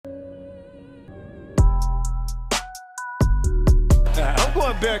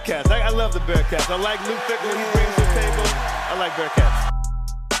going Bearcats. I love the Bearcats. I like Lou Fickle. He brings to the table. I like Bearcats.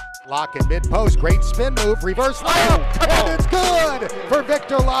 Locken mid-post, great spin move, reverse layup, and it's good for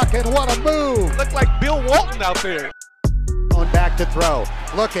Victor Locken. What a move. Looked like Bill Walton out there. Going back to throw,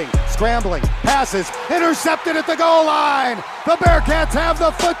 looking, scrambling, passes, intercepted at the goal line. The Bearcats have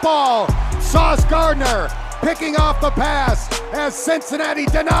the football. Sauce Gardner picking off the pass as Cincinnati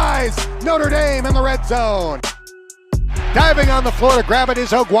denies Notre Dame in the red zone. Diving on the floor to grab it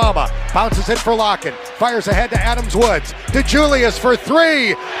is Oguama. Bounces it for Locken. Fires ahead to Adams Woods. DeJulius for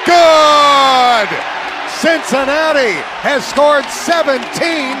three. Good! Cincinnati has scored 17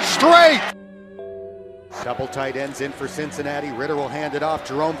 straight. Double tight ends in for Cincinnati. Ritter will hand it off.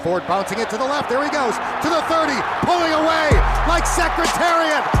 Jerome Ford bouncing it to the left. There he goes to the 30. Pulling away like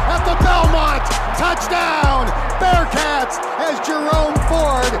Secretariat at the Belmont. Touchdown! Bearcats as Jerome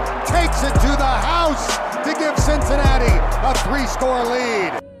Ford takes it to the house to give Cincinnati a 3-score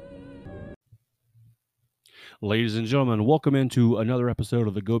lead. Ladies and gentlemen, welcome into another episode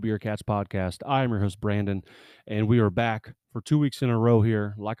of the Go Bearcats podcast. I am your host, Brandon, and we are back for 2 weeks in a row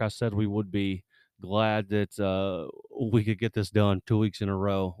here. Like I said, we would be glad that we could get this done 2 weeks in a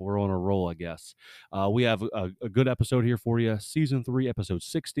row. We're on a roll, I guess. We have a good episode here for you. Season 3, episode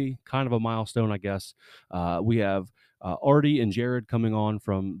 60, kind of a milestone, I guess. We have Artie and Jared coming on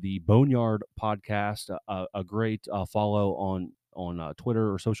from the Boneyard podcast, a great follow on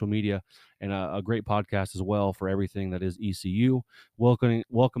Twitter or social media, and a great podcast as well for everything that is ECU.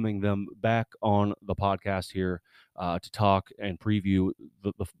 Welcoming them back on the podcast here to talk and preview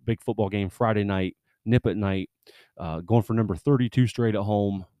the big football game Friday night, Nip at night, going for number 32 straight at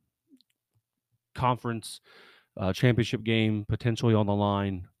home, conference championship game potentially on the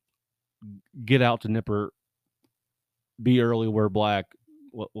line. Get out to Nipper, be early, wear black.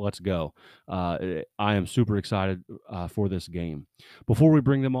 Let's go. I am super excited for this game. Before we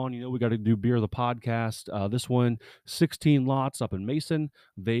bring them on, we got to do Beer the Podcast. This one, 16 lots up in Mason.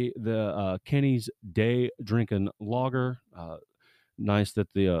 The Kenny's Day Drinking Lager. Nice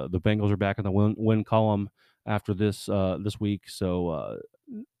that the Bengals are back in the win column after this week. So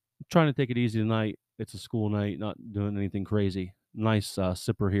trying to take it easy tonight. It's a school night, not doing anything crazy. Nice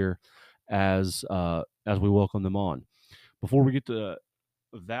sipper here as we welcome them on. Before we get to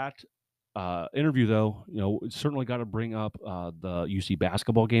that interview, though, certainly got to bring up the UC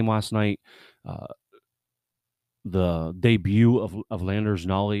basketball game last night, the debut of Landers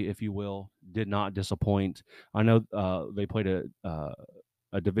Nolly, if you will, did not disappoint. I know they played a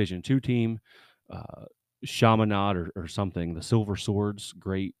Division II team, Chaminade or something, the Silver Swords,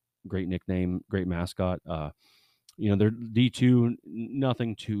 great nickname, great mascot. They're D2,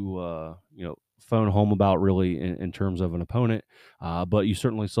 nothing to phone home about really in terms of an opponent, but you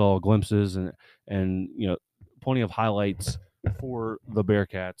certainly saw glimpses and plenty of highlights for the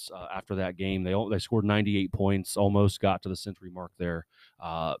Bearcats after that game. They scored 98 points, almost got to the century mark there.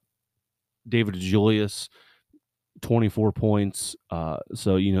 David DeJulius, 24 points.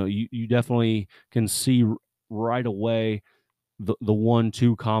 So you definitely can see right away the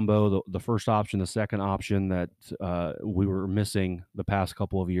 1-2 combo, the first option, the second option that we were missing the past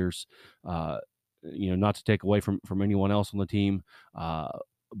couple of years. Not to take away from anyone else on the team,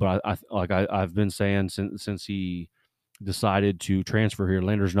 but I've been saying since he decided to transfer here,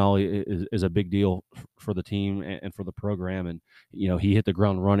 Landers Nolly is a big deal for the team and for the program, and he hit the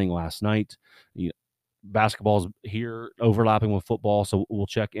ground running last night. Basketball's here overlapping with football, so we'll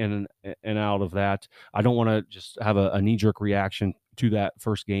check in and out of that. I don't want to just have a knee-jerk reaction to that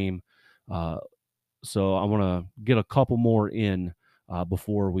first game, so I want to get a couple more in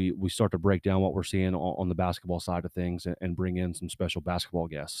before we start to break down what we're seeing on the basketball side of things and bring in some special basketball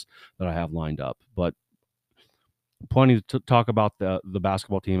guests that I have lined up. But plenty to talk about the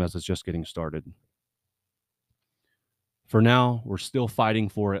basketball team as it's just getting started. For now, we're still fighting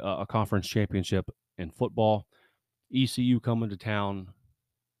for a conference championship in football. ECU coming to town.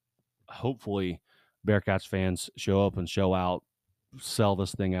 Hopefully, Bearcats fans show up and show out, sell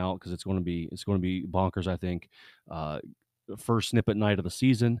this thing out, because it's going to be bonkers. I think first snippet night of the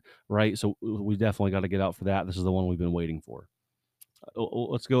season, right? So we definitely got to get out for that. This is the one we've been waiting for.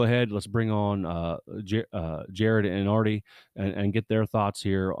 Let's go ahead. Let's bring on Jared and Artie and get their thoughts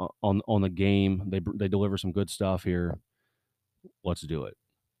here on the game. They deliver some good stuff here. Let's do it.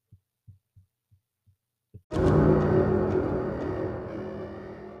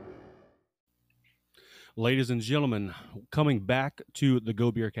 Ladies and gentlemen, coming back to the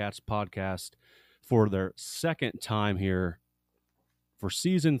Go Bearcats podcast for their second time here for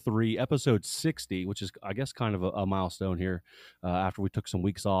season 3, episode 60, which is, I guess, kind of a milestone here after we took some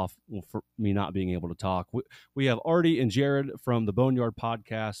weeks off for me not being able to talk. We have Artie and Jared from the Boneyard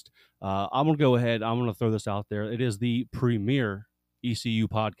podcast. I'm going to go ahead. I'm going to throw this out there. It is the premier ECU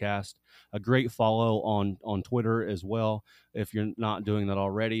podcast. A great follow on Twitter as well, if you're not doing that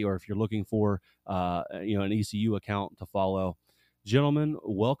already, or if you're looking for an ECU account to follow. Gentlemen,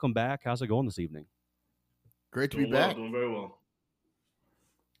 welcome back. How's it going this evening? Great to be back. Doing very well.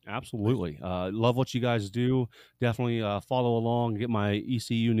 Absolutely. Love what you guys do. Definitely follow along, get my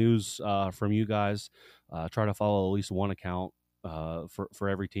ECU news from you guys. Try to follow at least one account for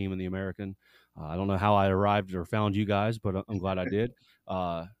every team in the American. I don't know how I arrived or found you guys, but I'm glad I did.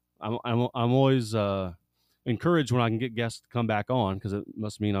 I'm always encouraged when I can get guests to come back on, because it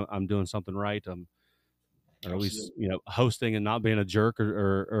must mean I'm doing something right. Or at least, hosting and not being a jerk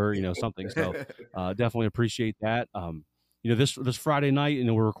or something. So definitely appreciate that. This Friday night,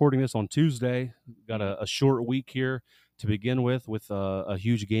 we're recording this on Tuesday. Got a short week here to begin with a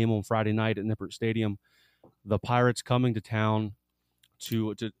huge game on Friday night at Nippert Stadium. The Pirates coming to town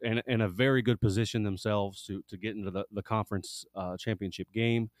to in a very good position themselves to get into the conference championship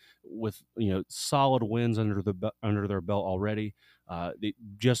game with solid wins under their belt already. They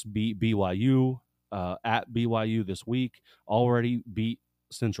just beat BYU at BYU this week. Already beat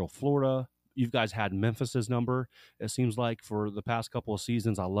Central Florida. You guys had Memphis's number, it seems like, for the past couple of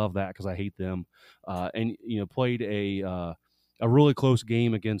seasons. I love that because I hate them. And played a really close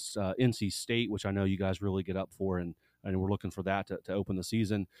game against NC State, which I know you guys really get up for, and we're looking for that to open the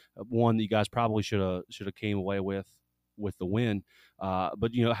season. One that you guys probably should have came away with the win.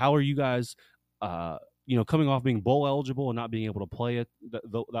 But how are you guys? Coming off being bowl eligible and not being able to play it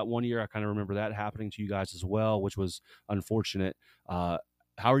that one year, I kind of remember that happening to you guys as well, which was unfortunate.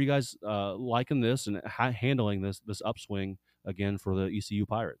 How are you guys liking this and handling this upswing again for the ECU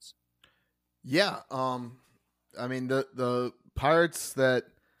Pirates? Yeah, I mean the Pirates that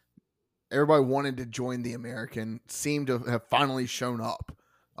everybody wanted to join the American seem to have finally shown up.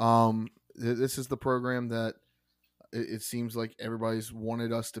 This is the program that it seems like everybody's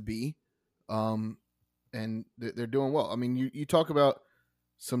wanted us to be, and they're doing well. I mean, you talk about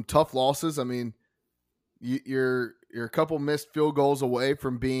some tough losses. I mean, you're a couple missed field goals away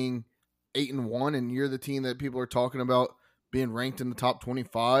from being 8-1, and you're the team that people are talking about being ranked in the top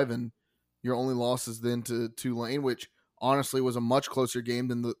 25, and your only losses then to Tulane, which honestly was a much closer game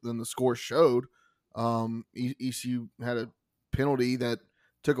than the score showed. ECU had a penalty that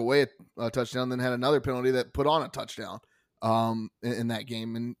took away a touchdown, then had another penalty that put on a touchdown in that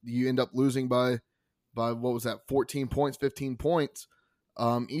game, and you end up losing by what was that, 14 points, 15 points.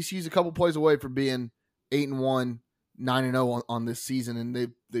 ECU's a couple plays away from being 8-1, 9-0 on this season, and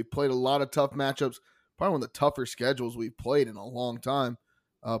they played a lot of tough matchups. Probably one of the tougher schedules we've played in a long time.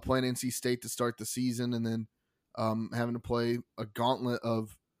 Playing NC State to start the season, and then having to play a gauntlet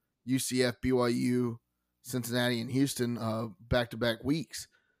of UCF, BYU, Cincinnati, and Houston back-to-back weeks.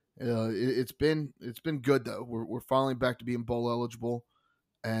 It's been good though. We're finally back to being bowl eligible,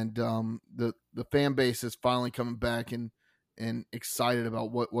 and the fan base is finally coming back and excited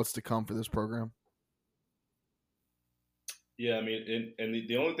about what's to come for this program. Yeah, I mean, and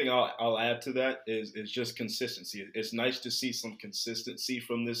the only thing I'll add to that is just consistency. It's nice to see some consistency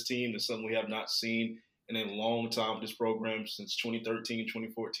from this team. It's something we have not seen in a long time with this program, since 2013,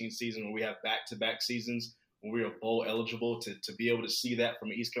 2014 season, when we have back-to-back seasons when we are bowl eligible. To be able to see that from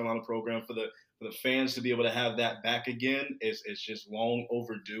an East Carolina program, for the fans to be able to have that back again is just long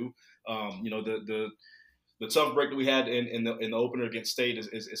overdue. The tough break that we had in the opener against State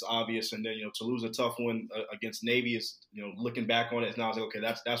is obvious, and then to lose a tough one against Navy is looking back on it now, it's like, okay,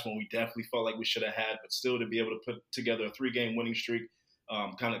 that's when we definitely felt like we should have had, but still to be able to put together a 3-game winning streak,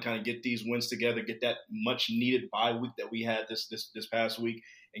 kind of get these wins together, get that much needed bye week that we had this past week,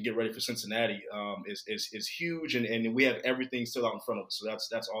 and get ready for Cincinnati is huge, and we have everything still out in front of us, so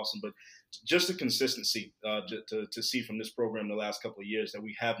that's awesome. But just the consistency to see from this program the last couple of years that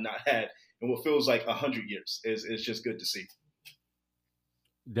we have not had, and what feels like 100 years is just good to see.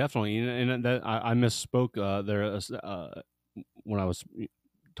 Definitely, and that I misspoke there when I was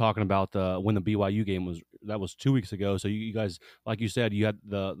talking about when the BYU game was. That was 2 weeks ago. So you guys, like you said, you had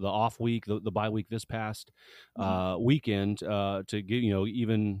the off week, the bye week this past weekend to get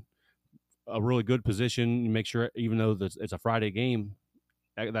even a really good position. Make sure, even though it's a Friday game,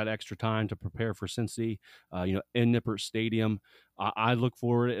 that extra time to prepare for Cincy, in Nippert Stadium. I look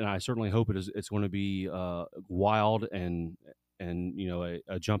forward, and I certainly hope it's going to be wild and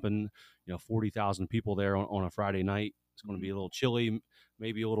a jumping 40,000 people there on a Friday night. It's going to be a little chilly,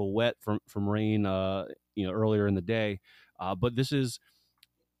 maybe a little wet from rain, earlier in the day. But this is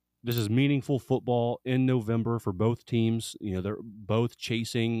meaningful football in November for both teams. They're both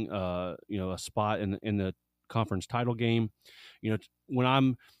chasing a spot in the conference title game. When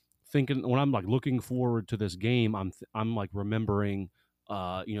I'm like looking forward to this game, I'm like remembering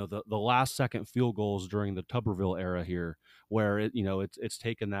the last second field goals during the Tuberville era here, where it's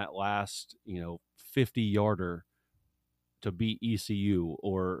taken that last 50-yarder to beat ECU,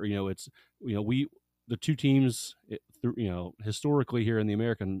 or it's we the two teams historically here in the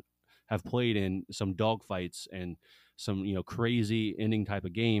American have played in some dogfights and some crazy ending type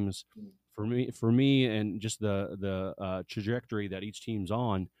of games. For me, and just the trajectory that each team's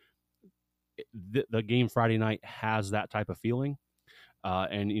on, the game Friday night has that type of feeling.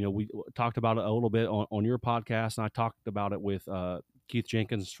 And we talked about it a little bit on your podcast, and I talked about it with Keith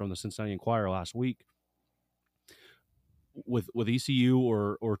Jenkins from the Cincinnati Enquirer last week. With ECU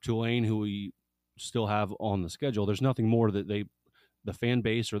or Tulane, who we still have on the schedule, there's nothing more that the fan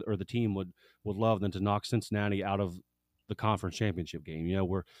base or the team would love than to knock Cincinnati out of the conference championship game.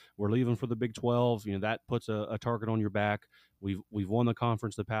 We're leaving for the Big 12. That puts a target on your back. We've won the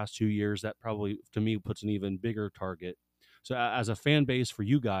conference the past 2 years. That probably, to me, puts an even bigger target. So as a fan base for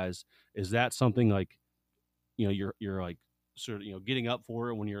you guys, is that something like you're like sort of getting up for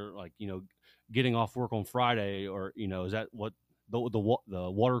it when you're like getting off work on Friday, or is that what the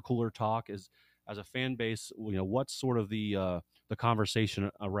water cooler talk is as a fan base? What's sort of the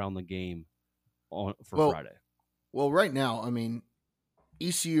conversation around the game for Friday? Well, right now, I mean,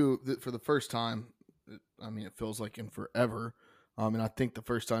 ECU for the first time, I mean, it feels like in forever, and I think the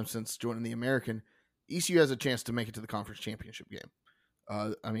first time since joining the American, ECU has a chance to make it to the conference championship game.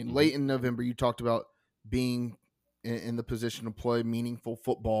 I mean, late in November, you talked about being in the position to play meaningful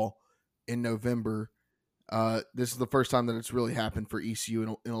football in November. This is the first time that it's really happened for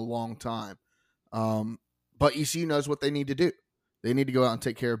ECU in a long time. But ECU knows what they need to do. They need to go out and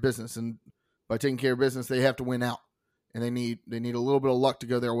take care of business, and by taking care of business, they have to win out. And they need a little bit of luck to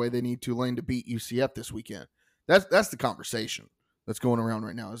go their way. They need Tulane to beat UCF this weekend. That's the conversation that's going around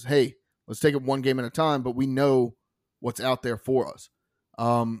right now. Is, hey, let's take it one game at a time, but we know what's out there for us.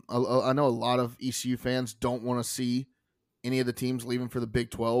 I know a lot of ECU fans don't want to see any of the teams leaving for the Big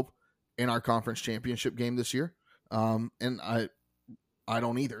 12 in our conference championship game this year, and I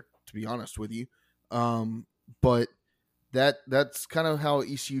don't either, to be honest with you. But that's kind of how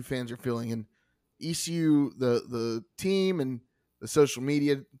ECU fans are feeling, and ECU, the team and the social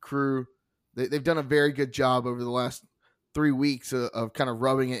media crew, they've done a very good job over the last 3 weeks of kind of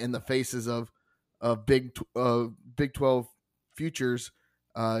rubbing it in the faces of Big 12 futures,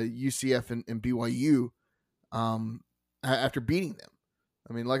 UCF and BYU, after beating them.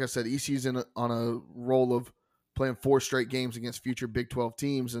 I mean, like I said, ECU's on a roll of playing 4 straight games against future Big 12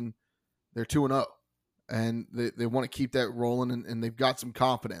 teams, and they're 2-0. And they want to keep that rolling, and they've got some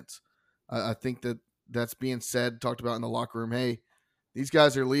confidence. I think that's being said, talked about in the locker room. Hey, these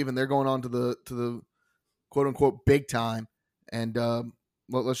guys are leaving. They're going on to the quote unquote big time, and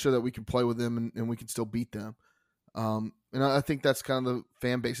let's show that we can play with them and we can still beat them. And I think that's kind of the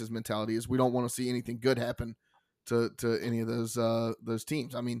fan base's mentality, is we don't want to see anything good happen to any of those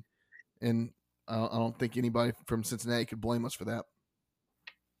teams. I mean, and I don't think anybody from Cincinnati could blame us for that.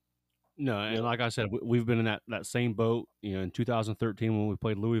 No, and like I said, we've been in that same boat. In 2013 when we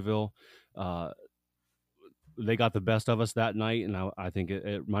played Louisville, they got the best of us that night, and I think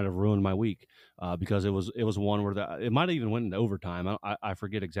it might have ruined my week because it was one where it might have even went into overtime. I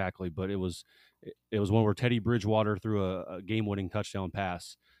forget exactly, but it was one where Teddy Bridgewater threw a game-winning touchdown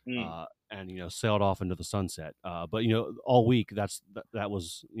pass and sailed off into the sunset. But all week that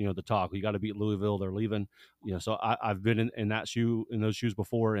was the talk. You got to beat Louisville. They're leaving. So I've been in those shoes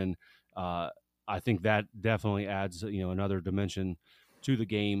before, and I think that definitely adds another dimension to the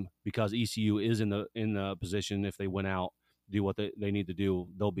game, because ECU is in the position, if they win out, do what they need to do,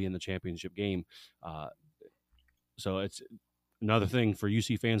 they'll be in the championship game. So it's another thing for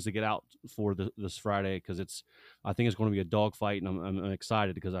UC fans to get out for this Friday, because I think it's going to be a dogfight, and I'm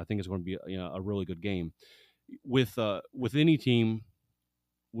excited because I think it's going to be a really good game. With any team,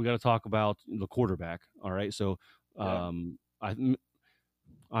 we got to talk about the quarterback. All right, so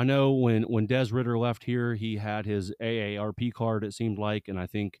I know when Des Ritter left here, he had his AARP card, it seemed like, and I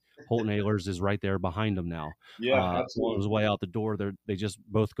think Holton Ahlers is right there behind him now. Yeah, absolutely. On his way out the door, they just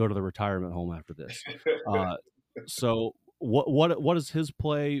both go to the retirement home after this. So what has his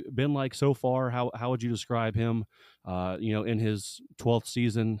play been like so far? How would you describe him? In his 12th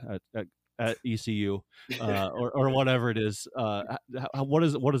season at ECU, or whatever it is. What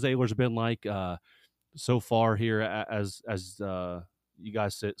has Ahlers been like so far here as you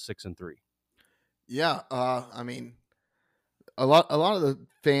guys sit 6-3? Yeah, I mean, a lot of the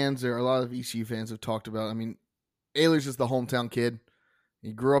fans or a lot of ECU fans have talked about. I mean, Ehlers is the hometown kid.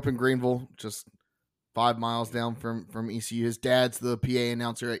 He grew up in Greenville, just 5 miles down from ECU. His dad's the PA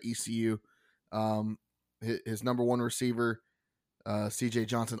announcer at ECU. His number one receiver, CJ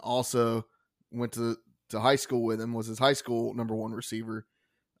Johnson, also went to high school with him, was his high school number one receiver.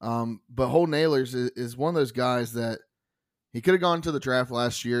 But Holton Ehlers is one of those guys that he could have gone to the draft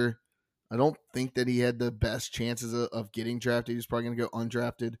last year. I don't think that he had the best chances of getting drafted. He was probably going to go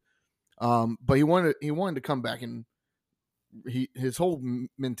undrafted. But he wanted to come back, and his whole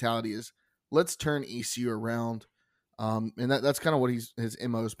mentality is, let's turn ECU around. And that's kind of what his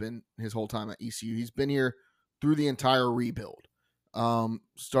MO has been his whole time at ECU. He's been here through the entire rebuild.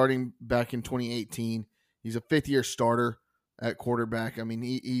 Starting back in 2018, he's a 5th-year starter at quarterback. I mean,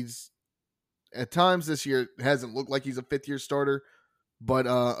 he's at times this year hasn't looked like he's a 5th-year starter, but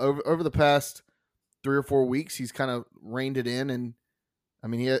over the past 3 or 4 weeks, he's kind of reined it in. And I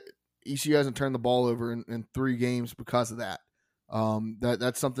mean, ECU hasn't turned the ball over in 3 games because of that.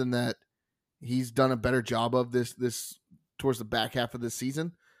 That's something that he's done a better job of this towards the back half of this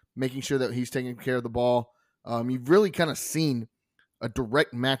season, making sure that he's taking care of the ball. You've really kind of seen a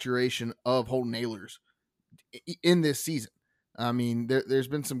direct maturation of Holton Ehlers in this season. I mean, there's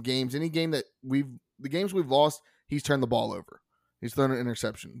been some games, the games we've lost, he's turned the ball over. He's thrown an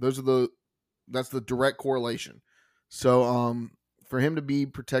interception. That's the direct correlation. So, for him to be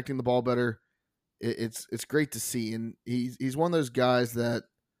protecting the ball better, it's great to see. And he's one of those guys that,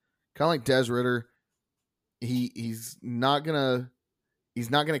 kind of like Des Ridder, he's not gonna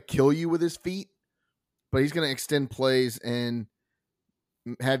kill you with his feet, but he's gonna extend plays and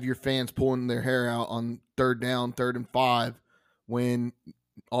have your fans pulling their hair out on 3rd down, 3rd and 5, when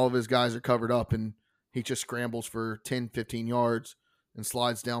all of his guys are covered up and he just scrambles for 10, 15 yards and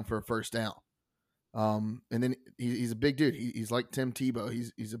slides down for a first down. And then he's a big dude. He's like Tim Tebow.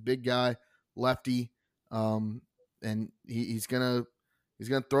 He's a big guy, lefty, and he's gonna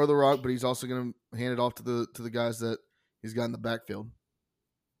throw the rock, but he's also gonna hand it off to the guys that he's got in the backfield.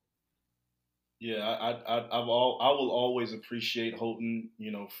 Yeah, I will always appreciate Holton,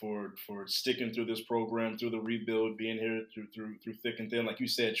 for sticking through this program, through the rebuild, being here through thick and thin. Like you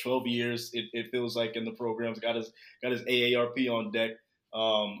said, 12 years it feels like in the program's got his AARP on deck.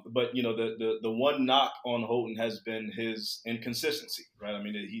 But the one knock on Holton has been his inconsistency, right? I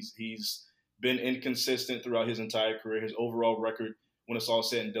mean, he's been inconsistent throughout his entire career. His overall record, when it's all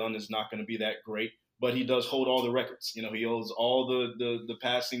said and done, is not going to be that great. But he does hold all the records. He holds all the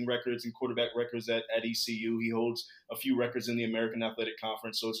passing records and quarterback records at ECU. He holds a few records in the American Athletic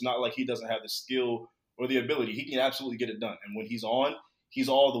Conference. So it's not like he doesn't have the skill or the ability. He can absolutely get it done. And when he's on, he's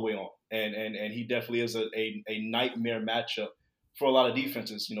all the way on. And he definitely is a nightmare matchup for a lot of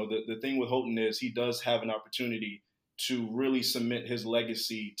defenses. The thing with Holton is he does have an opportunity to really cement his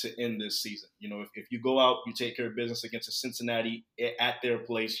legacy to end this season. If you go out, you take care of business against a Cincinnati at their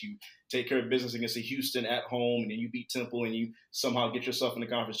place, you take care of business against a Houston at home, and then you beat Temple and you somehow get yourself in the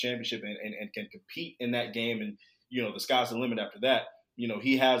conference championship and can compete in that game. And, the sky's the limit after that.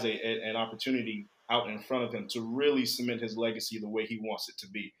 He has an opportunity out in front of him to really cement his legacy the way he wants it to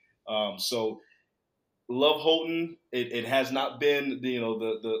be. So love Holton. It has not been,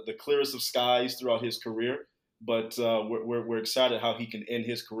 the clearest of skies throughout his career. But we're excited how he can end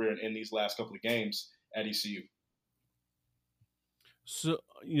his career and end these last couple of games at ECU. So,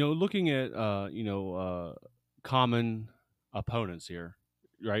 looking at, common opponents here,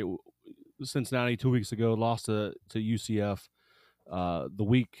 right? Cincinnati 2 weeks ago lost to UCF. The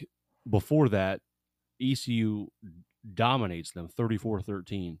week before that, ECU dominates them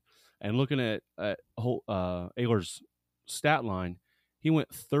 34-13. And looking at Ehlers' stat line, he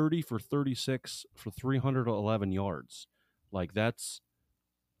went 30 for 36 for 311 yards. That's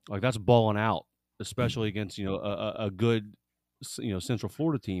balling out, especially against a good Central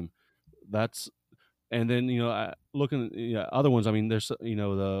Florida team. And then looking at other ones. I mean, there's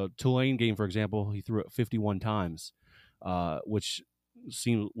the Tulane game, for example. He threw it 51 times, which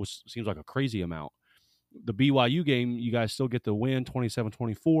seems like a crazy amount. The BYU game, you guys still get the win,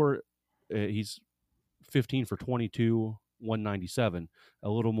 27-24. He's 15 for 22. 197, a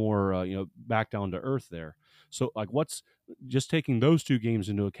little more, back down to earth there. So, what's just taking those 2 games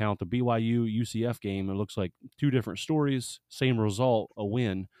into account, the BYU UCF game, it looks like 2 different stories, same result, a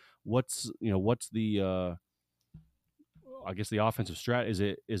win. What's the, I guess the offensive strat? Is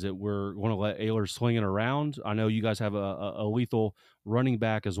it we're going to let Ehlers sling it around? I know you guys have a lethal running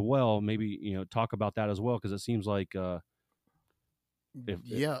back as well. Maybe, talk about that as well, because it seems like if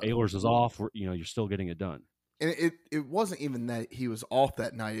Ehlers is off, you're still getting it done. And it wasn't even that he was off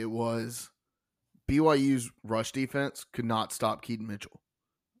that night. It was BYU's rush defense could not stop Keaton Mitchell.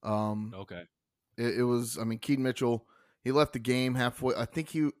 Okay. It was, I mean, Keaton Mitchell, he left the game halfway. I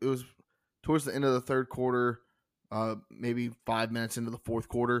think it was towards the end of the third quarter, maybe 5 minutes into the fourth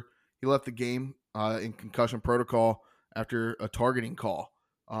quarter. He left the game in concussion protocol after a targeting call.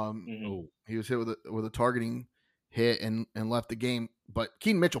 He was hit with a targeting hit and left the game. But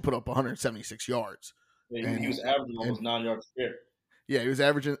Keaton Mitchell put up 176 yards. Yeah, he was averaging almost 9 yards a carry. Yeah, he was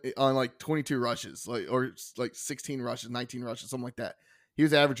averaging on like 22 rushes, or 16 rushes, 19 rushes, something like that. He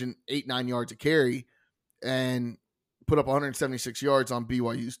was averaging 8-9 yards a carry and put up 176 yards on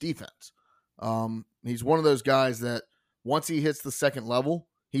BYU's defense. He's one of those guys that once he hits the second level,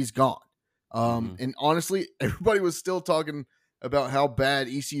 he's gone. And honestly, everybody was still talking about how bad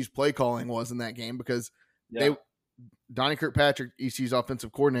ECU's play calling was in that game because Donnie Kirkpatrick, ECU's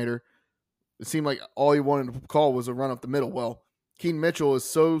offensive coordinator, it seemed like all he wanted to call was a run up the middle. Well, Keaton Mitchell is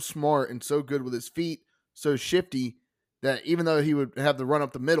so smart and so good with his feet, so shifty, that even though he would have the run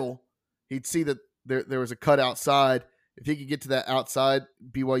up the middle, he'd see that there was a cut outside. If he could get to that outside,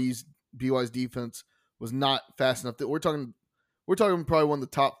 BYU's defense was not fast enough. We're talking probably one of the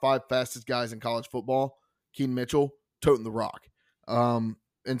top 5 fastest guys in college football, Keaton Mitchell, toting the rock. And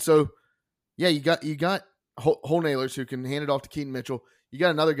so, yeah, you got hole nailers who can hand it off to Keaton Mitchell. You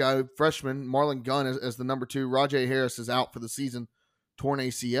got another guy, freshman, Marlon Gunn as the number 2. Rajay Harris is out for the season, torn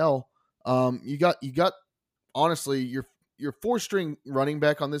ACL. You got honestly, your 4-string running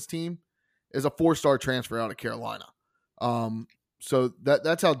back on this team is a 4-star transfer out of Carolina. So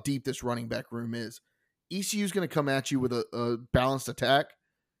that's how deep this running back room is. ECU is going to come at you with a balanced attack,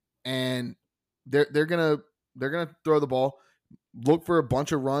 and they're gonna throw the ball, look for a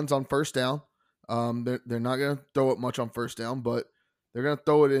bunch of runs on first down. They're not going to throw it much on first down, but they're going to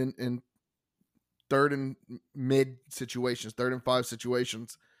throw it in third and mid situations, 3rd and 5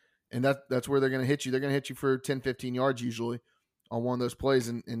 situations. And that's where they're going to hit you. They're going to hit you for 10, 15 yards usually on one of those plays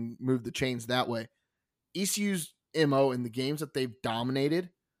and move the chains that way. ECU's MO in the games that they've dominated,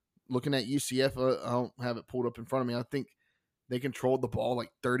 looking at UCF, I don't have it pulled up in front of me. I think they controlled the ball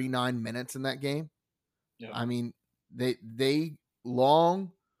like 39 minutes in that game. Yeah. I mean, they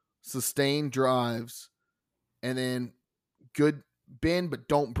long, sustained drives and then good bend but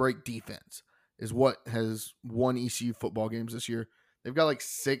don't break defense is what has won ECU football games this year. They've got like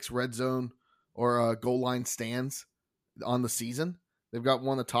 6 red zone or goal line stands on the season. They've got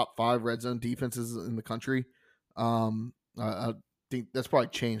one of the top 5 red zone defenses in the country. I think that's probably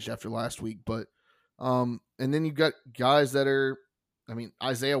changed after last week, but and then you've got guys that are, I mean,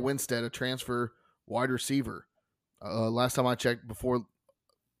 Isaiah Winstead, a transfer wide receiver. Last time I checked before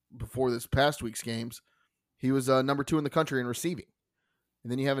this past week's games, he was number 2 in the country in receiving.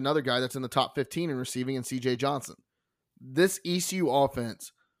 And then you have another guy that's in the top 15 in receiving, in CJ Johnson. This ECU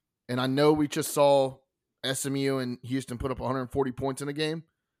offense, and I know we just saw SMU and Houston put up 140 points in a game.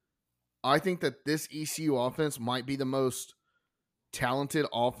 I think that this ECU offense might be the most talented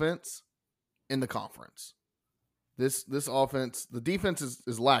offense in the conference. This offense, the defense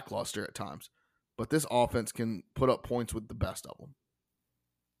is lackluster at times, but this offense can put up points with the best of them.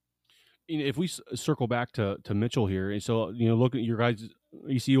 If we circle back to Mitchell here, and so look at your guys,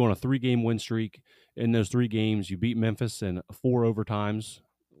 ECU on a 3-game win streak. In those 3 games, you beat Memphis in 4 overtimes,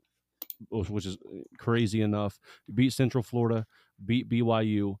 which is crazy enough. You beat Central Florida, beat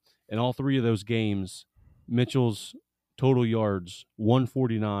BYU, and all 3 of those games, Mitchell's total yards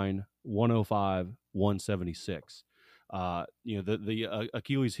 149, 105, 176. The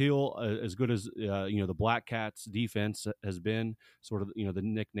Achilles heel, as good as the Black Cats defense has been, sort of the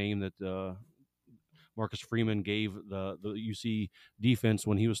nickname that Marcus Freeman gave the UC defense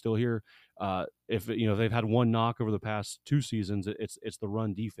when he was still here. If they've had one knock over the past 2 seasons, it's the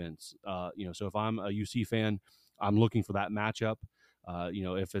run defense. So if I'm a UC fan, I'm looking for that matchup.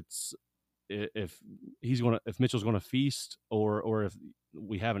 If Mitchell's going to feast or if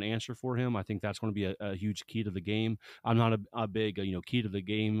we have an answer for him, I think that's going to be a huge key to the game. I'm not a big key to the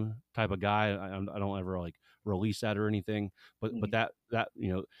game type of guy. I don't ever like release that or anything, but that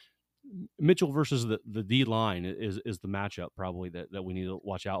Mitchell versus the D line is the matchup probably that we need to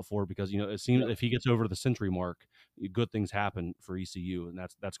watch out for, because it seems if he gets over the century mark, good things happen for ECU, and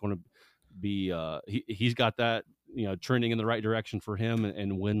that's going to be he's got that trending in the right direction for him,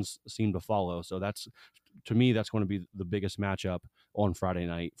 and wins seem to follow. So that's, to me, that's going to be the biggest matchup on Friday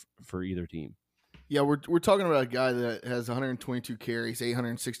night for either team. Yeah, we're talking about a guy that has 122 carries,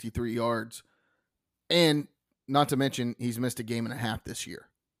 863 yards, and not to mention he's missed a game and a half this year.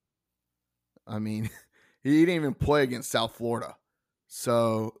 I mean, he didn't even play against South Florida.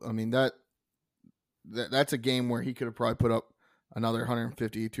 So, I mean, that's a game where he could have probably put up another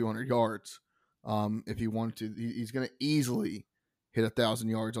 150, 200 yards. If he wanted to, he's going to easily hit 1,000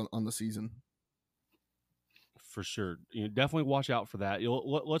 yards on the season. For sure, definitely watch out for that.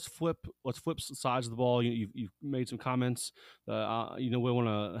 Let's flip sides of the ball. You've made some comments. We want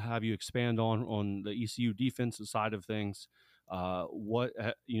to have you expand on the ECU defensive side of things.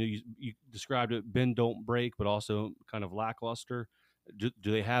 You described it, bend don't break, but also kind of lackluster. Do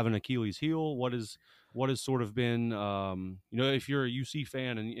they have an Achilles heel? What is sort of been, if you're a UC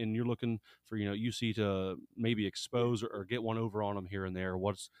fan and you're looking for, UC to maybe expose or get one over on them here and there,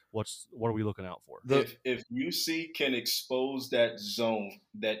 what are we looking out for? If UC can expose that zone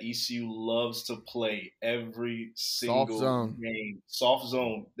that ECU loves to play every single game, soft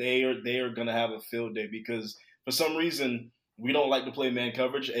zone, they are going to have a field day, because for some reason we don't like to play man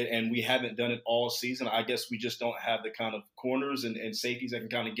coverage, and we haven't done it all season. I guess we just don't have the kind of corners and safeties that can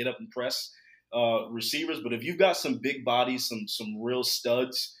kind of get up and press receivers. But if you've got some big bodies, some real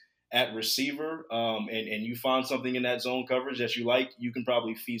studs at receiver, and you find something in that zone coverage that you like, you can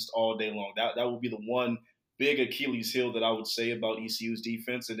probably feast all day long. That would be the one big Achilles heel that I would say about ECU's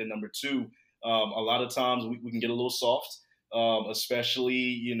defense. And then number two, a lot of times we can get a little soft.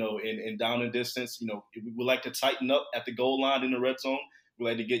 Especially, in down and distance. We like to tighten up at the goal line in the red zone. We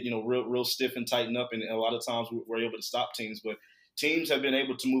like to get, real stiff and tighten up, and a lot of times we're able to stop teams. But teams have been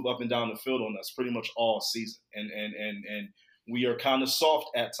able to move up and down the field on us pretty much all season, and we are kind of soft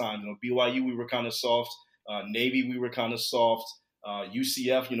at times. BYU, we were kind of soft. Navy, we were kind of soft.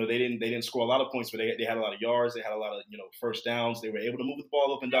 UCF, they didn't score a lot of points, but they had a lot of yards. They had a lot of first downs. They were able to move the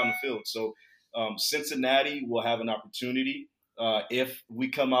ball up and down the field. So Cincinnati will have an opportunity if we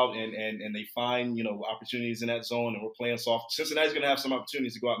come out and they find opportunities in that zone and we're playing soft. Cincinnati's going to have some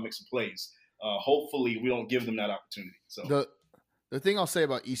opportunities to go out and make some plays. Hopefully, we don't give them that opportunity. So the thing I'll say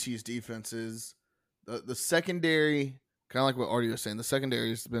about ECU's defense is the secondary, kind of like what Artie was saying. The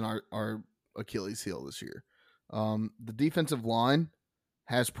secondary has been our Achilles heel this year. The defensive line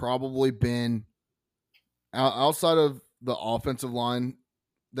has probably been outside of the offensive line.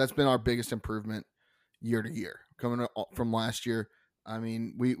 That's been our biggest improvement year to year, coming from last year. I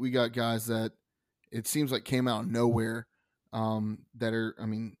mean, we got guys that it seems like came out of nowhere that are,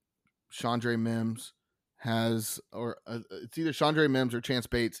 Chandre Mims has, it's either Chandre Mims or Chance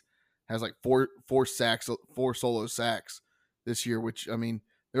Bates has like four solo sacks this year, which,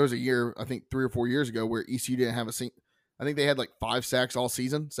 there was a year, I think 3 or 4 years ago, where ECU didn't have I think they had like 7 sacks all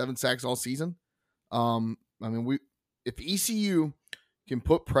season. If ECU can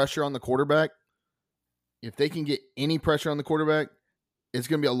put pressure on the quarterback, if they can get any pressure on the quarterback, it's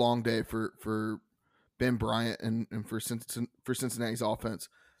going to be a long day for Ben Bryant and for Cincinnati's offense,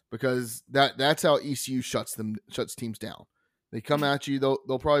 because that's how ECU shuts teams down. They come at you,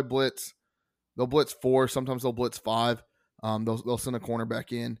 they'll probably blitz. They'll blitz 4, sometimes they'll blitz 5. They'll send a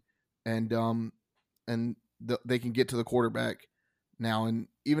cornerback in, and they can get to the quarterback now. And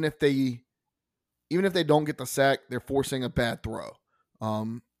even if they don't get the sack, they're forcing a bad throw.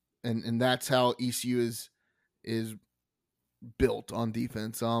 And that's how ECU is built on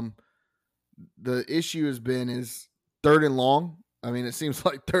defense. The issue is 3rd and long. It seems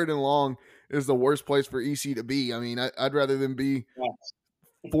like 3rd and long is the worst place for ECU to be. I'd rather than be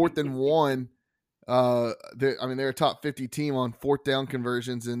 4th and 1. They're a top 50 team on 4th down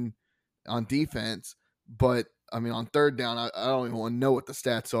conversions and on defense, but on 3rd down, I don't even want to know what the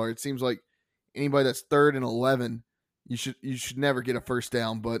stats are. It seems like anybody that's 3rd and 11, you should never get a first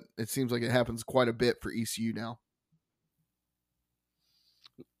down, but it seems like it happens quite a bit for ECU now.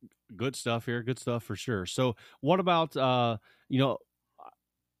 Good stuff here. Good stuff for sure. So what about,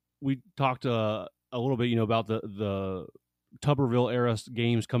 we talked a little bit, about the Tuberville era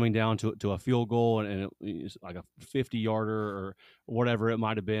games coming down to a field goal and it's like a 50-yarder or whatever it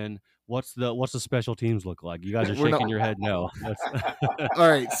might have been. What's the special teams look like? You guys are shaking your head no. All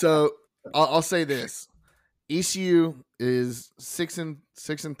right, so I'll say this. ECU is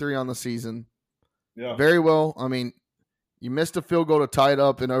 6-3 on the season. Yeah. Very well. You missed a field goal to tie it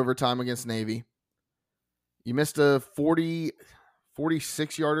up in overtime against Navy. You missed a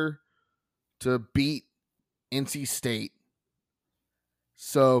 46-yarder to beat NC State.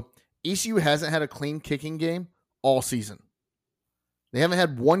 So ECU hasn't had a clean kicking game all season. They haven't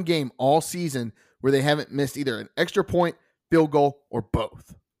had one game all season where they haven't missed either an extra point, field goal, or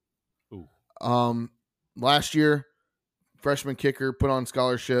both. Ooh. Last year, freshman kicker put on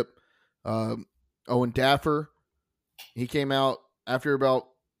scholarship, Owen Daffer. He came out after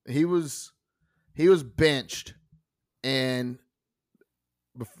he was benched and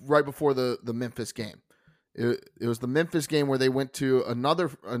right before the Memphis game. It was the Memphis game where they went to a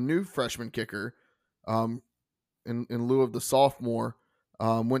new freshman kicker, in lieu of the sophomore,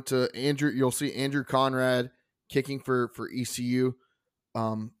 Went to Andrew. You'll see Andrew Conrad kicking for ECU.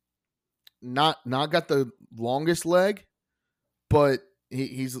 Not got the longest leg, but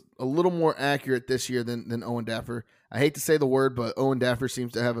he's a little more accurate this year than Owen Daffer. I hate to say the word, but Owen Daffer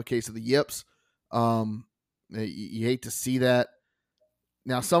seems to have a case of the yips. You hate to see that.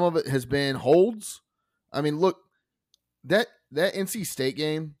 Now, some of it has been holds. I mean, look, that NC State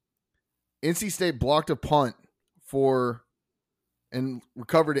game, NC State blocked a punt and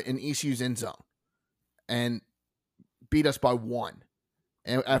recovered it in ECU's end zone and beat us by 1.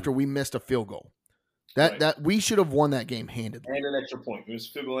 And after we missed a field goal. That we should have won that game handedly. And an extra point. It was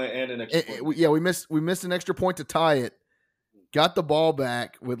field goal and an extra point. Yeah, we missed an extra point to tie it. Got the ball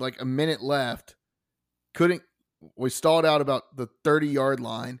back with like a minute left. We stalled out about the 30-yard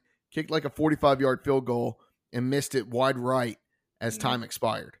line, kicked like a 45-yard field goal, and missed it wide right as time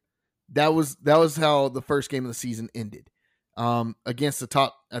expired. That was how the first game of the season ended. Against the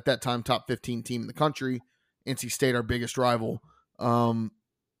top 15 team in the country, NC State, our biggest rival. And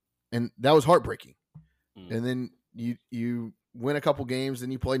that was heartbreaking. And then you win a couple games,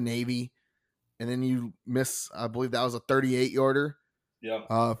 then you play Navy, and then you miss, I believe that was a 38-yarder.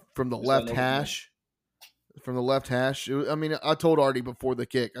 Yeah. From the left hash. From the left hash. I told Artie before the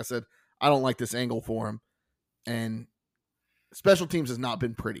kick, I said, I don't like this angle for him. And special teams has not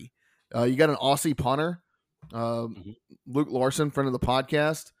been pretty. You got an Aussie punter, Luke Larson, friend of the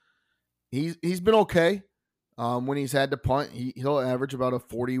podcast. He's been okay. When he's had to punt, he'll average about a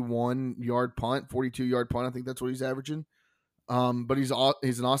 41-yard punt, 42-yard punt. I think that's what he's averaging. But he's an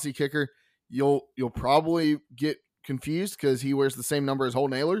Aussie kicker. You'll probably get confused because he wears the same number as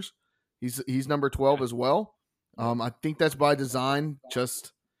Holton Ahlers. He's number 12 as well. I think that's by design.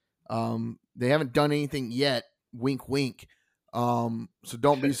 Just they haven't done anything yet. Wink, wink. So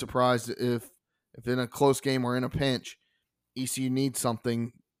don't be surprised if in a close game or in a pinch, ECU needs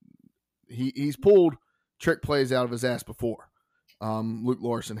something. He's pulled trick plays out of his ass before. Luke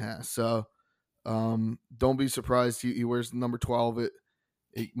Larson has. So don't be surprised he wears number 12.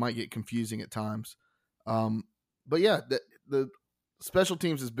 It might get confusing at times. But yeah, the special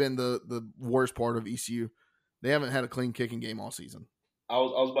teams has been the worst part of ECU. They haven't had a clean kicking game all season. I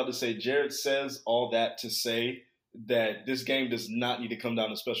was about to say, Jared says all that to say that this game does not need to come down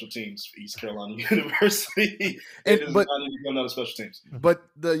to special teams for East Carolina University. It does not need to come down to special teams. But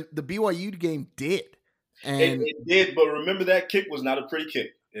the BYU game did. And it did, but remember that kick was not a pretty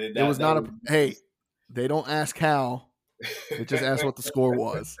kick. Hey, they don't ask how. They just ask what the score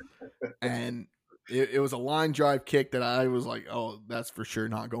was. And it was a line drive kick that I was like, oh, that's for sure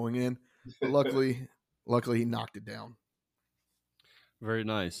not going in. But luckily he knocked it down. Very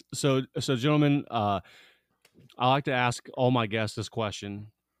nice. So gentlemen, I like to ask all my guests this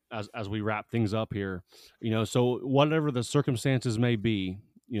question as we wrap things up here. So whatever the circumstances may be,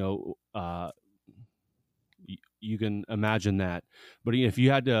 you can imagine that. But if you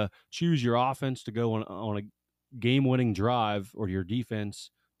had to choose your offense to go on a game-winning drive or your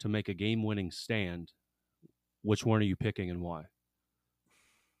defense to make a game-winning stand, which one are you picking and why?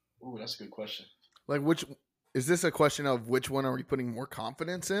 Oh, that's a good question. Like, is this a question of which one are we putting more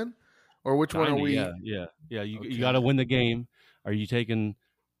confidence in, or which one are we? Yeah. You got to win the game. Are you taking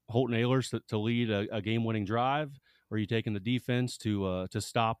Holton Ahlers to lead a game-winning drive, or are you taking the defense to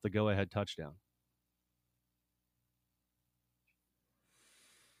stop the go-ahead touchdown?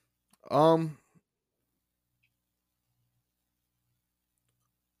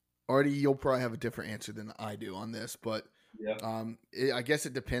 Artie, you'll probably have a different answer than I do on this, but yeah. I guess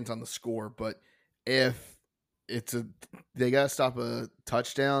it depends on the score. But if they got to stop a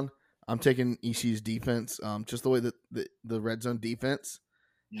touchdown, I'm taking ECU's defense. Just the way that the red zone defense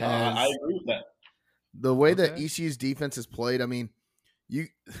I agree with that. The way that ECU's defense is played, I mean, you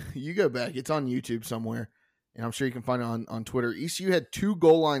go back, it's on YouTube somewhere, and I'm sure you can find it on Twitter. ECU had 2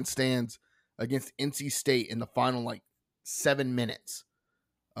 goal line stands against NC State in the final 7 minutes.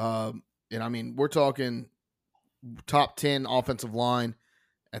 And I mean, we're talking top 10 offensive line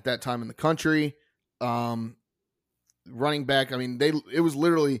at that time in the country. Running back, I mean, it was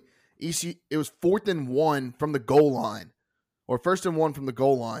literally ECU. It was 4th and 1 from the goal line, or 1st and 1 from the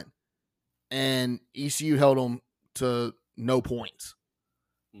goal line, and ECU held them to no points,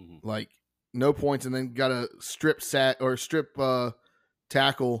 no points, and then got a strip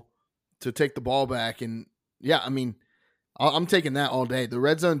tackle to take the ball back. And yeah, I mean, I'm taking that all day. The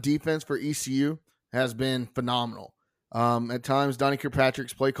red zone defense for ECU has been phenomenal. At times, Donnie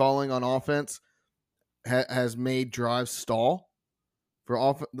Kirkpatrick's play calling on offense has made drives stall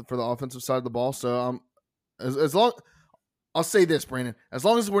for the offensive side of the ball. So as long, I'll say this, Brandon, as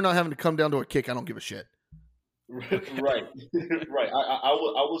long as we're not having to come down to a kick, I don't give a shit. Right, right. I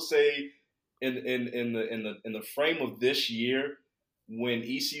will say in the frame of this year, when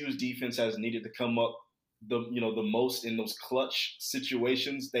ECU's defense has needed to come up the most in those clutch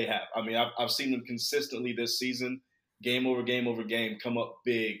situations, they have. I mean, I've seen them consistently this season, game over game over game, come up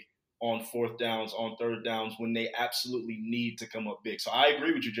big on fourth downs, on third downs when they absolutely need to come up big. So I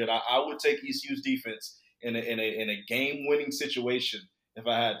agree with you, Jed. I would take ECU's defense in a game winning situation if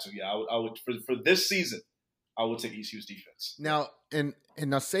I had to. Yeah, I would for this season. I would take ECU's defense. Now, and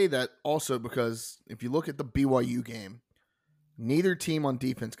I say that also because if you look at the BYU game, neither team on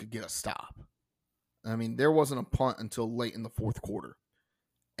defense could get a stop. I mean, there wasn't a punt until late in the fourth quarter,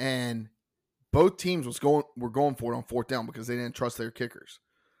 and both teams were going for it on fourth down because they didn't trust their kickers.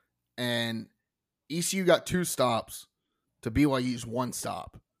 And ECU got 2 stops to BYU's 1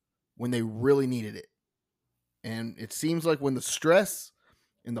 stop when they really needed it. And it seems like when the stress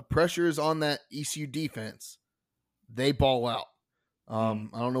and the pressure is on that ECU defense, they ball out. I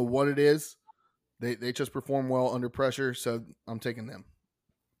don't know what it is. They just perform well under pressure, so I'm taking them.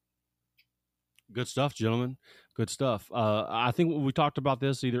 Good stuff, gentlemen. Good stuff. I think we talked about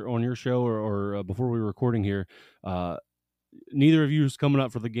this either on your show or before we were recording here. Neither of you is coming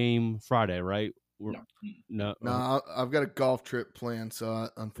up for the game Friday, right? No. I've got a golf trip planned, so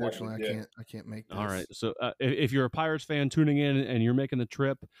unfortunately I can't make this. All right. So if you're a Pirates fan tuning in and you're making the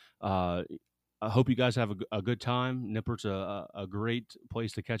trip, I hope you guys have a good time. Nippert's a great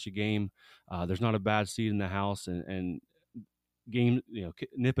place to catch a game. There's not a bad seat in the house, and game,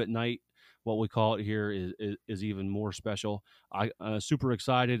 nip at night, what we call it here, is even more special. I'm super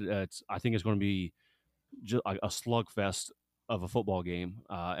excited. I think it's going to be just a slugfest of a football game,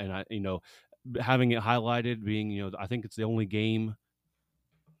 and having it highlighted, being I think it's the only game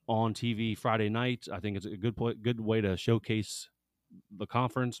on TV Friday night. I think it's a good way to showcase the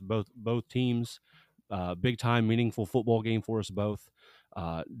conference, both teams. Big time, meaningful football game for us both.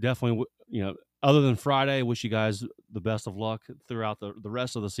 Definitely, other than Friday, wish you guys the best of luck throughout the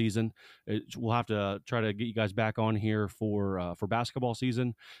rest of the season. We'll have to try to get you guys back on here for basketball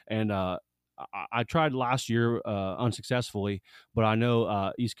season. And I tried last year unsuccessfully, but I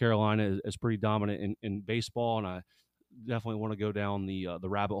know East Carolina is pretty dominant in baseball, and I definitely want to go down the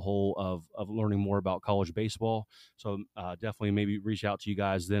rabbit hole of learning more about college baseball. So definitely maybe reach out to you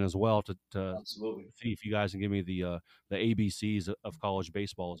guys then as well to Absolutely see if you guys can give me the ABCs of college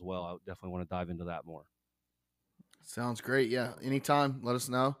baseball as well. I definitely want to dive into that more. Sounds great. Yeah, anytime, let us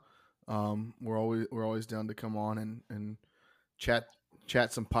know. We're always down to come on and chat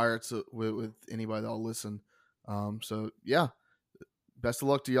some Pirates with anybody that'll listen. So yeah, best of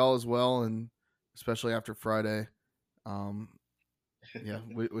luck to y'all as well, and especially after Friday.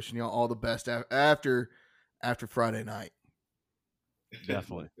 Wishing y'all all the best after Friday night.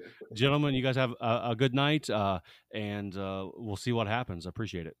 Definitely. Gentlemen, you guys have a good night, and we'll see what happens. I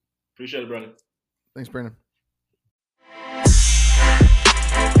appreciate it. Appreciate it, Brendan. Thanks, Brandon.